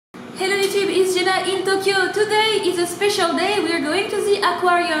Hello YouTube, it's Jenna in Tokyo. Today is a special day. We are going to the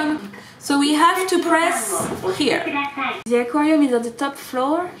aquarium. So we have to press here. The aquarium is on the top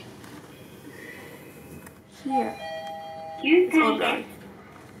floor. Here. It's all bright.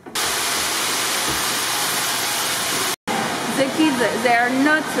 The kids, they are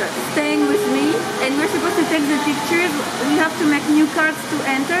not staying with me and we're supposed to take the pictures. We have to make new cards to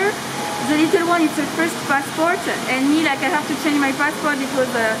enter. The little one is her first passport and me, like, I have to change my passport because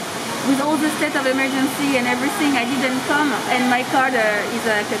with all the state of emergency and everything, I didn't come and my card is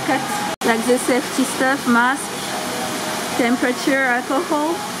like a cut. Like the safety stuff, mask, temperature,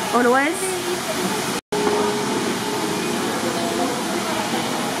 alcohol, always.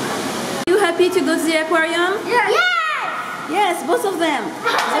 Are you happy to go to the aquarium? Yeah. Yes, both of them.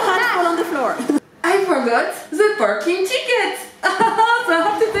 The hats fall on the floor. I forgot the parking ticket. So I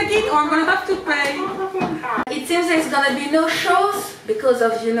have to take it or I'm gonna have to pay. It seems there's gonna be no shows because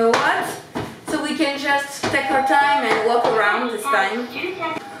of you know what. So we can just take our time and walk around this time.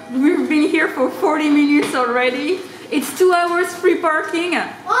 We've been here for 40 minutes already. It's 2 hours free parking.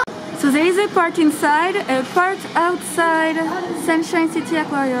 So there is a part inside, a part outside Sunshine City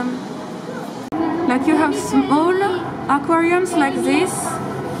Aquarium. Like you have small aquariums like this,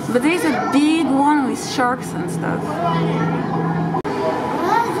 but there is a big one with sharks and stuff.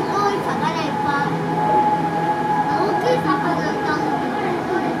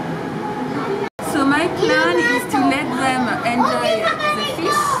 So my plan is to let them enjoy the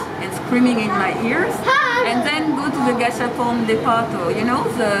fish and screaming in my ears, and then go to the Gashapon Depato, you know,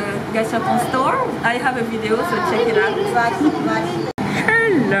 the Gashapon store. I have a video, so check it out.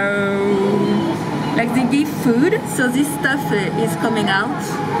 Hello! Like they give food, so this stuff is coming out.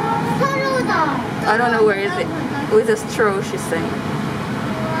 I don't know where is it. With a straw, she's saying.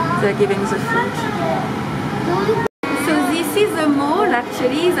 They're giving the food. So this is a mall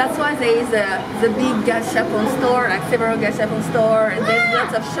actually, that's why there is the big Gashapon store, like several Gashapon stores, and there's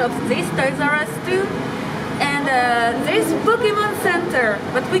lots of shops. There's Toys R Us too. And there's Pokemon Center,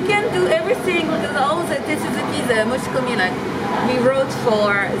 but we can't do everything because all the Tetsuzuki, the Mochikomi, like we wrote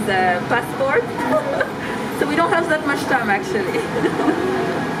for the passport, so we don't have that much time actually.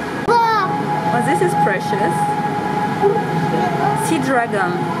 Oh, this is precious. Sea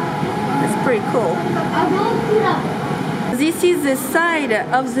dragon. That's pretty cool. This is the side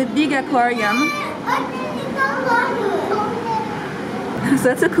of the big aquarium.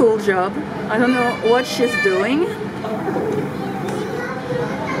 That's a cool job. I don't know what she's doing.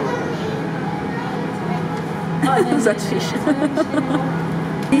 That fish.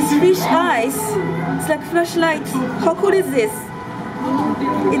 These fish eyes, it's like flashlight. How cool is this?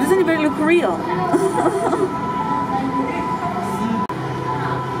 It doesn't even look real.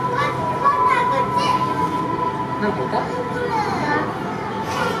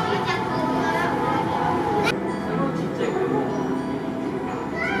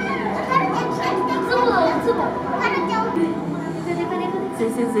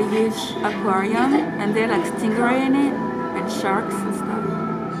 This is a huge aquarium and they're like stingray in it and sharks and stuff.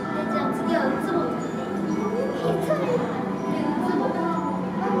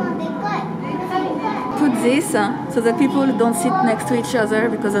 Put this so that people don't sit next to each other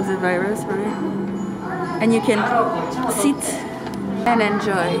because of the virus, right? And you can sit and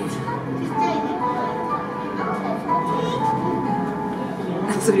enjoy it.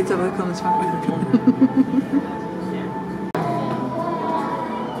 That's a little bit comes from.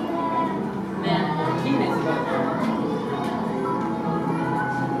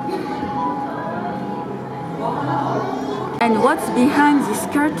 And what's behind this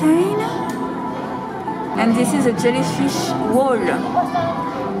curtain? And this is a jellyfish wall.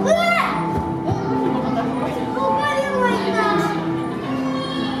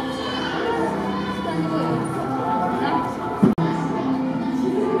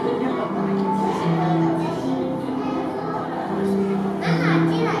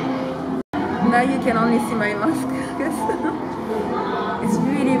 Now you can only see my mask, I guess. It's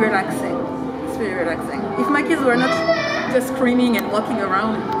really relaxing. It's really relaxing. If my kids were not just screaming and walking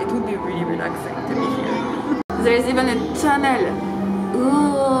around, it would be really relaxing to be here. There is even a tunnel.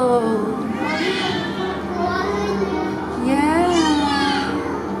 Ooh. Yeah.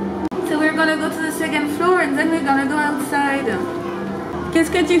 So we're gonna go to the second floor and then we're gonna go outside.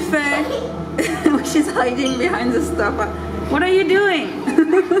 Qu'est-ce que tu fais? She's hiding behind the stuff. What are you doing?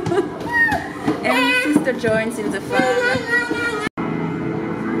 And sister joins in the fun.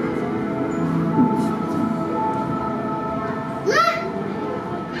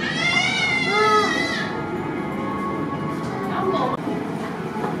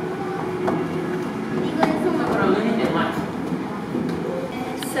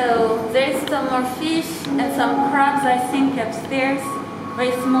 So So there's some more fish and some crabs, I think, upstairs.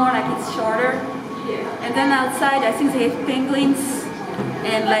 Very small, like it's shorter. And then outside, I think they have penguins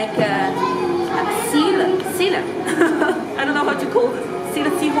and like seal. I don't know how to call it.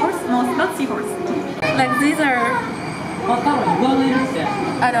 Seahorse? No, it's not seahorse. Like these are,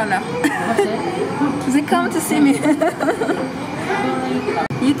 I don't know. They come to see me.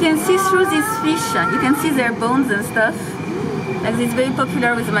 You can see through these fish. You can see their bones and stuff. Like it's very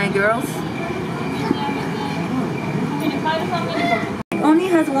popular with my girls. It only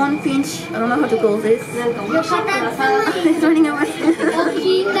has one pinch. I don't know how to call this. It's running away.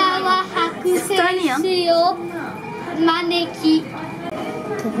 It's tiny, huh?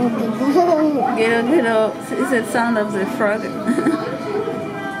 Ghetto, it's the sound of the frog.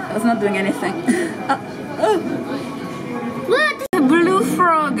 I was not doing anything. What? A blue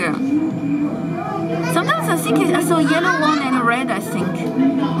frog. Sometimes I think I saw a yellow one and a red, I think.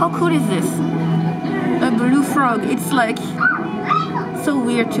 How cool is this? A blue frog. It's like so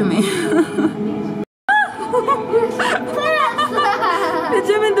weird to me. They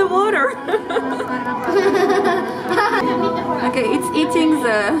jump in the water. Okay, it's eating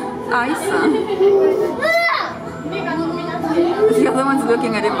the ice. The other one's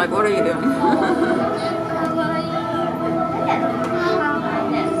looking at him like, what are you doing?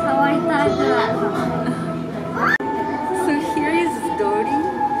 So here is Dory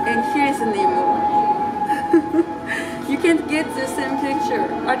and here is Nemo. You can't get the same picture.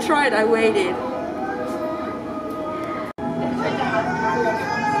 I tried, I waited.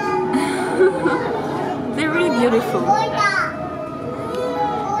 They're really beautiful.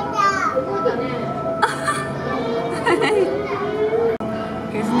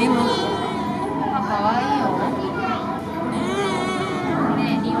 Here's Nemo.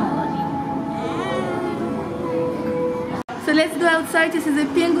 So let's go outside to see the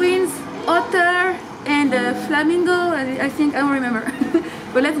penguins, otter, and flamingo. I think, I don't remember.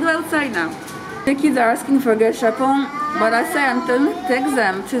 But let's go outside now. The kids are asking for gachapon, but I say until take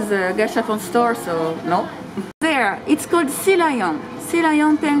them to the gachapon store, so no. There, it's called sea lion. Sea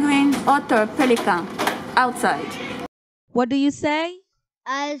lion, penguin, otter, pelican. Outside. What do you say?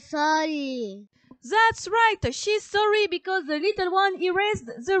 I'm sorry. That's right, she's sorry because the little one erased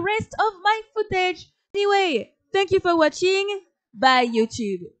the rest of my footage. Anyway, thank you for watching. Bye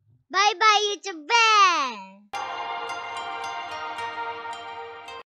YouTube. Bye bye, YouTube.